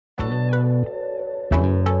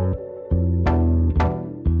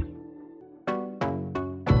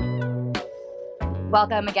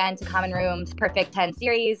Welcome again to Common Room's Perfect 10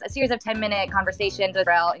 series, a series of 10-minute conversations with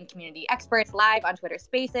DevRel and community experts live on Twitter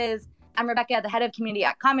Spaces. I'm Rebecca, the head of community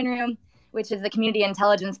at Common Room, which is the community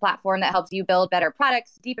intelligence platform that helps you build better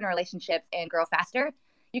products, deepen relationships, and grow faster.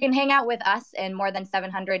 You can hang out with us and more than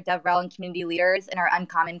 700 DevRel and community leaders in our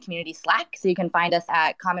Uncommon community Slack. So you can find us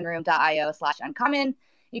at commonroom.io/uncommon.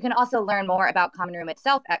 You can also learn more about Common Room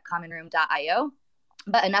itself at commonroom.io.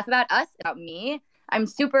 But enough about us, about me. I'm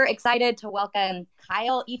super excited to welcome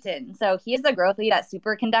Kyle Eaton. So he is the growth lead at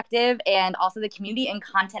Superconductive and also the community and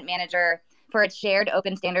content manager for its shared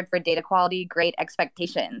open standard for data quality, Great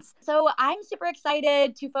Expectations. So I'm super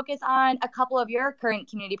excited to focus on a couple of your current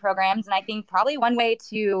community programs. And I think probably one way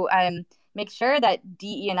to make sure that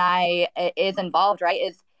DE&I is involved, right,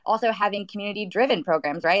 is also having community-driven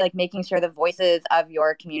programs, right? Like making sure the voices of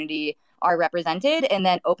your community are represented and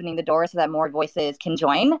then opening the door so that more voices can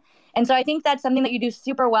join. And so I think that's something that you do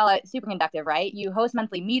super well at Superconductive, right? You host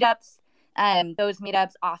monthly meetups. Those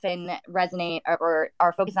meetups often resonate or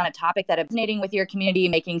are focused on a topic that is resonating with your community,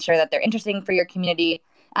 making sure that they're interesting for your community.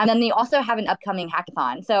 And then you also have an upcoming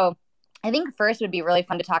hackathon. So I think first would be really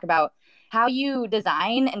fun to talk about how you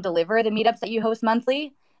design and deliver the meetups that you host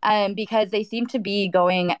monthly, because they seem to be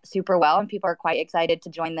going super well and people are quite excited to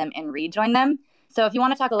join them and rejoin them. So if you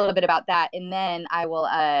want to talk a little bit about that, and then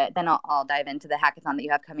I'll dive into the hackathon that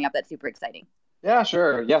you have coming up. That's super exciting. Yeah,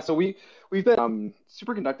 sure. Yeah, so we've been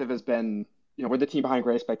Superconductive has been, we're the team behind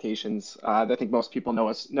Great Expectations. I think most people know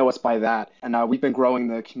us by that, and we've been growing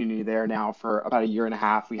the community there now for about a year and a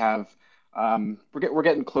half. We have we're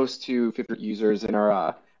getting close to 50 users in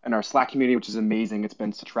our Slack community, which is amazing. It's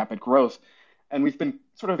been such rapid growth, and we've been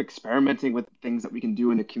sort of experimenting with things that we can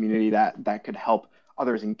do in the community that could help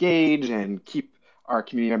others engage and keep our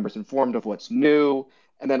community members informed of what's new,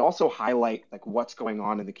 and then also highlight like what's going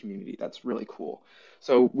on in the community. That's really cool.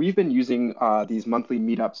 So we've been using these monthly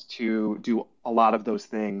meetups to do a lot of those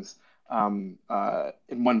things in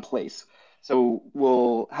one place. So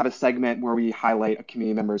we'll have a segment where we highlight a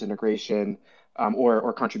community member's integration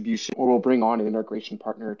or contribution, or we'll bring on an integration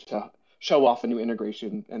partner to show off a new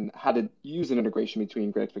integration and how to use an integration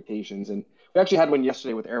between Great Expectations. And we actually had one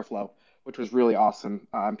yesterday with Airflow, which was really awesome.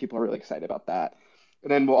 People are really excited about that. And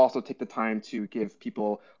then we'll also take the time to give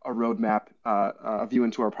people a roadmap, a view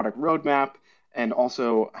into our product roadmap, and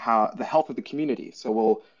also how the health of the community.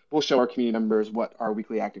 So we'll show our community members what our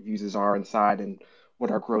weekly active users are inside and what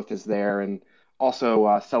our growth is there, and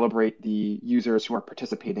also celebrate the users who are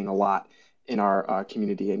participating a lot in our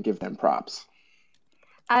community and give them props.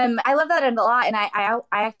 I love that a lot, and I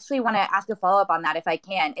actually want to ask a follow up on that if I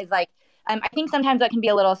can. Is like I think sometimes that can be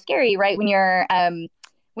a little scary, right?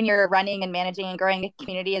 When you're running and managing and growing a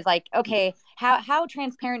community, is like, okay, how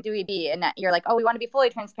transparent do we be? And that you're like, oh, we want to be fully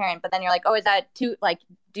transparent, but then you're like, oh, is that too, like,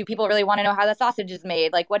 do people really want to know how the sausage is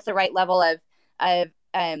made? Like, what's the right level of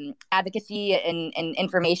advocacy and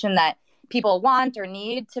information that people want or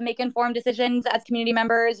need to make informed decisions as community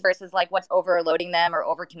members versus like what's overloading them or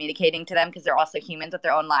over communicating to them, because they're also humans with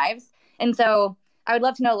their own lives. And so I would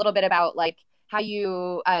love to know a little bit about like how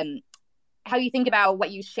you think about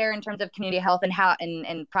what you share in terms of community health and how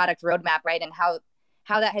and product roadmap, right? And how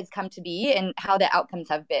that has come to be and how the outcomes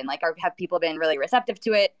have been. Like, have people been really receptive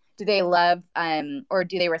to it? Do they love or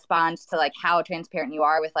do they respond to like how transparent you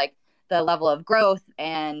are with like the level of growth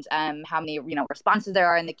and how many responses there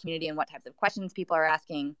are in the community and what types of questions people are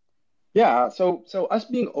asking? Yeah, so us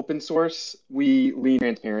being open source, we lean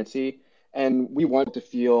transparency, and we want to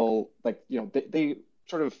feel like they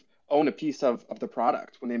sort of own a piece of the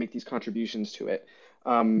product when they make these contributions to it.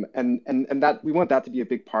 And that we want that to be a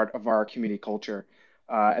big part of our community culture.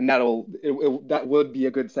 And that would be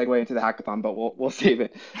a good segue into the hackathon, but we'll save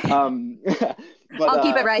it. But I'll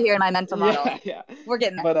keep it right here in my mental model. Yeah. We're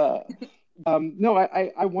getting there. But no,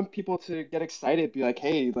 I want people to get excited, be like,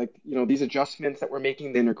 hey, like, these adjustments that we're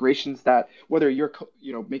making, the integrations that whether you're,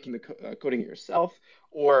 making the coding it yourself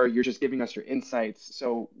or you're just giving us your insights.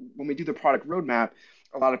 So when we do the product roadmap,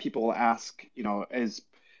 a lot of people will ask, is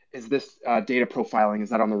this data profiling, is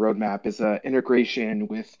that on the roadmap? Is integration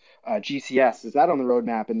with GCS, is that on the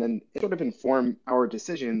roadmap? And then it sort of inform our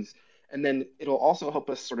decisions. And then it'll also help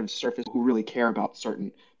us sort of surface who really care about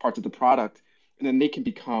certain parts of the product. And then they can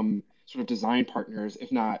become sort of design partners,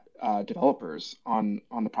 if not developers on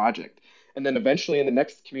the project. And then eventually in the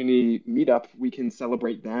next community meetup, we can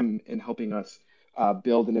celebrate them in helping us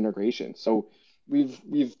build an integration. So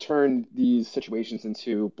we've turned these situations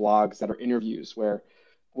into blogs that are interviews where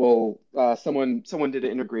someone did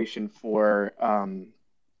an integration for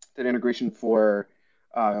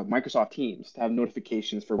Microsoft Teams to have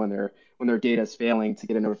notifications for when their data is failing to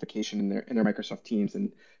get a notification in their Microsoft Teams,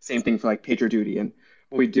 and same thing for like PagerDuty. And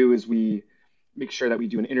what we do is we make sure that we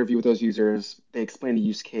do an interview with those users. They explain the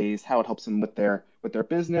use case, how it helps them with their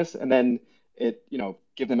business, and then it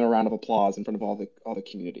give them a round of applause in front of all the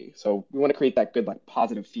community. So we want to create that good like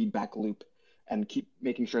positive feedback loop and keep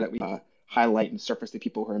making sure that we highlight and surface the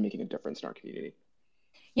people who are making a difference in our community.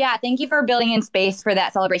 Yeah, thank you for building in space for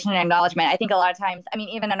that celebration and acknowledgement. I think a lot of times, I mean,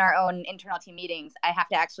 even in our own internal team meetings, I have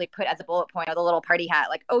to actually put as a bullet point with a little party hat,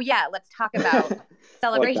 like, oh yeah, let's talk about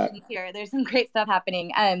celebrations Like here. There's some great stuff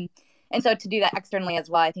happening. And so to do that externally as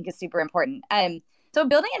well, I think is super important. So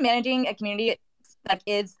building and managing a community like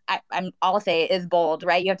I'll say is bold,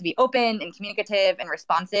 right? You have to be open and communicative and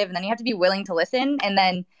responsive, and then you have to be willing to listen, and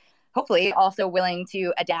then hopefully also willing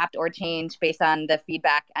to adapt or change based on the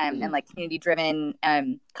feedback and like community driven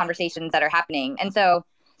conversations that are happening. And so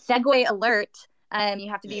segue alert, you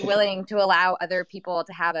have to be willing to allow other people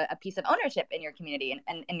to have a piece of ownership in your community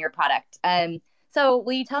and in your product. So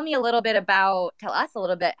will you tell us a little bit about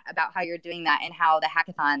how you're doing that, and how the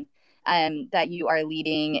hackathon that you are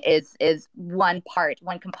leading is one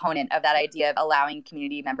component of that idea of allowing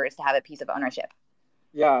community members to have a piece of ownership?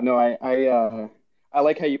 Yeah, no, I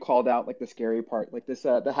like how you called out like the scary part. Like the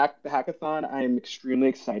hackathon, I'm extremely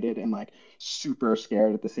excited and like super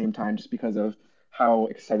scared at the same time just because of how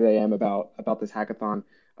excited I am about this hackathon.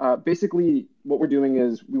 Basically, what we're doing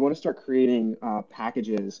is we want to start creating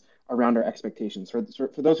packages around our expectations. For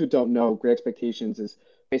those who don't know, Great Expectations is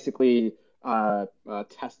basically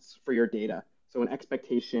tests for your data. So an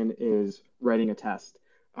expectation is writing a test.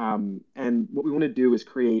 And what we want to do is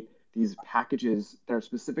create these packages that are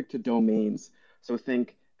specific to domains. So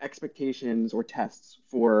think expectations or tests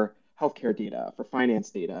for healthcare data, for finance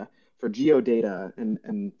data, for geo data,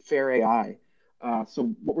 and fair AI.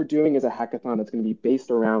 So what we're doing is a hackathon that's going to be based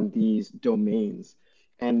around these domains.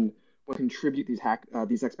 And what contribute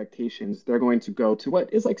these expectations, they're going to go to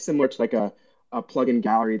what is like similar to like a plugin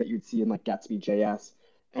gallery that you'd see in like Gatsby JS.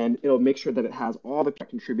 And it'll make sure that it has all the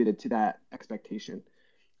contributed to that expectation.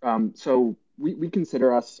 So we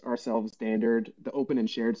consider ourselves standard, the open and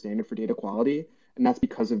shared standard for data quality, and that's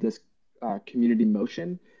because of this community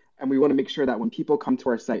motion. And we want to make sure that when people come to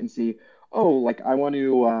our site and see, oh, like I want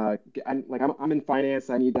to, I'm in finance,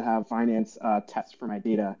 I need to have finance tests for my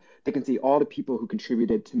data. They can see all the people who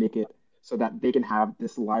contributed to make it so that they can have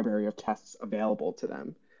this library of tests available to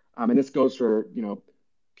them. And this goes for,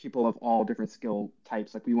 people of all different skill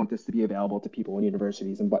types. Like we want this to be available to people in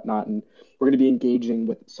universities and whatnot. And we're going to be engaging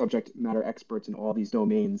with subject matter experts in all these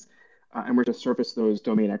domains. And we're to surface those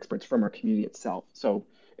domain experts from our community itself. So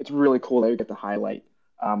it's really cool that we get to highlight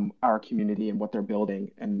our community and what they're building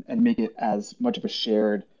and make it as much of a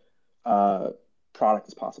shared product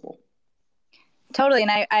as possible. Totally.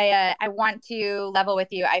 And I want to level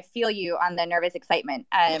with you. I feel you on the nervous excitement.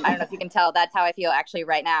 I don't know if you can tell, that's how I feel actually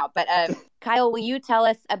right now. But Kyle, will you tell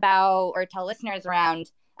us about, or tell listeners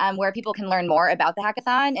around where people can learn more about the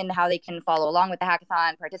hackathon and how they can follow along with the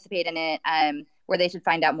hackathon, participate in it, where they should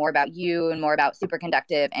find out more about you and more about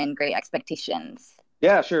Superconductive and Great Expectations?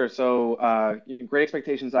 Yeah, sure. So Great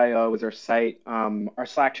Expectations IO is our site. Our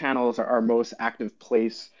Slack channels are our most active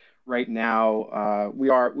place right now. We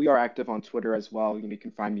are active on Twitter as well. You can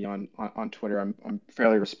find me on Twitter. I'm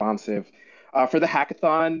fairly responsive. For the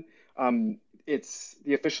hackathon, it's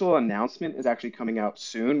the official announcement is actually coming out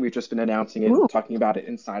soon. We've just been announcing it, Ooh. talking about it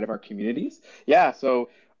inside of our communities. Yeah, so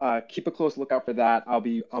keep a close lookout for that. I'll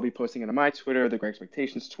be posting it on my Twitter, the Great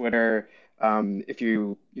Expectations Twitter. If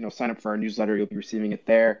you sign up for our newsletter, you'll be receiving it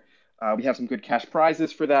there. We have some good cash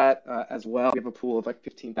prizes for that as well. We have a pool of like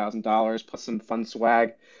 $15,000 plus some fun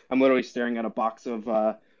swag. I'm literally staring at a box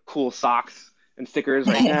of cool socks and stickers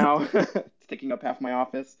right now. It's taking up half my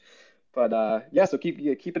office. But yeah, so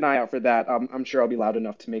keep an eye out for that. I'm sure I'll be loud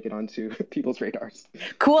enough to make it onto people's radars.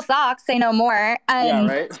 Cool socks, say no more. Yeah,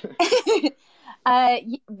 right?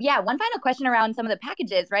 Yeah, one final question around some of the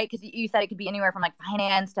packages, right? Because you said it could be anywhere from like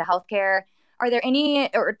finance to healthcare. Are there any,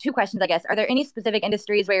 or two questions, I guess, are there any specific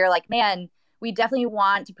industries where you're like, man, we definitely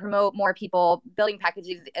want to promote more people building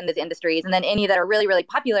packages in these industries, and then any that are really, really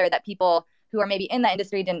popular that people who are maybe in that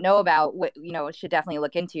industry didn't know about, should definitely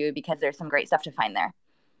look into because there's some great stuff to find there?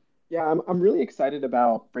 Yeah, I'm really excited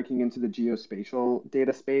about breaking into the geospatial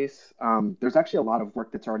data space. There's actually a lot of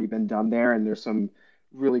work that's already been done there, and there's some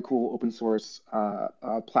really cool open source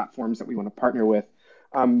platforms that we want to partner with.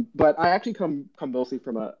 But I actually come mostly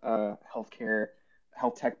from a health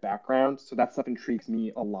tech background, so that stuff intrigues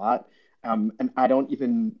me a lot. And I don't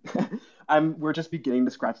even, we're just beginning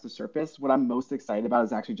to scratch the surface. What I'm most excited about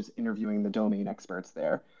is actually just interviewing the domain experts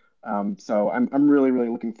there. So I'm really, really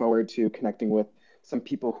looking forward to connecting with some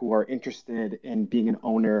people who are interested in being an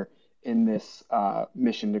owner in this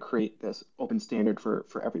mission to create this open standard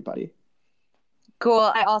for everybody.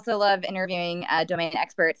 Cool. I also love interviewing domain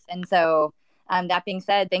experts. And so, that being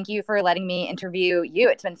said, thank you for letting me interview you.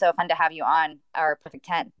 It's been so fun to have you on our Perfect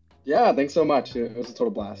 10. Yeah, thanks so much. It was a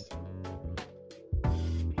total blast.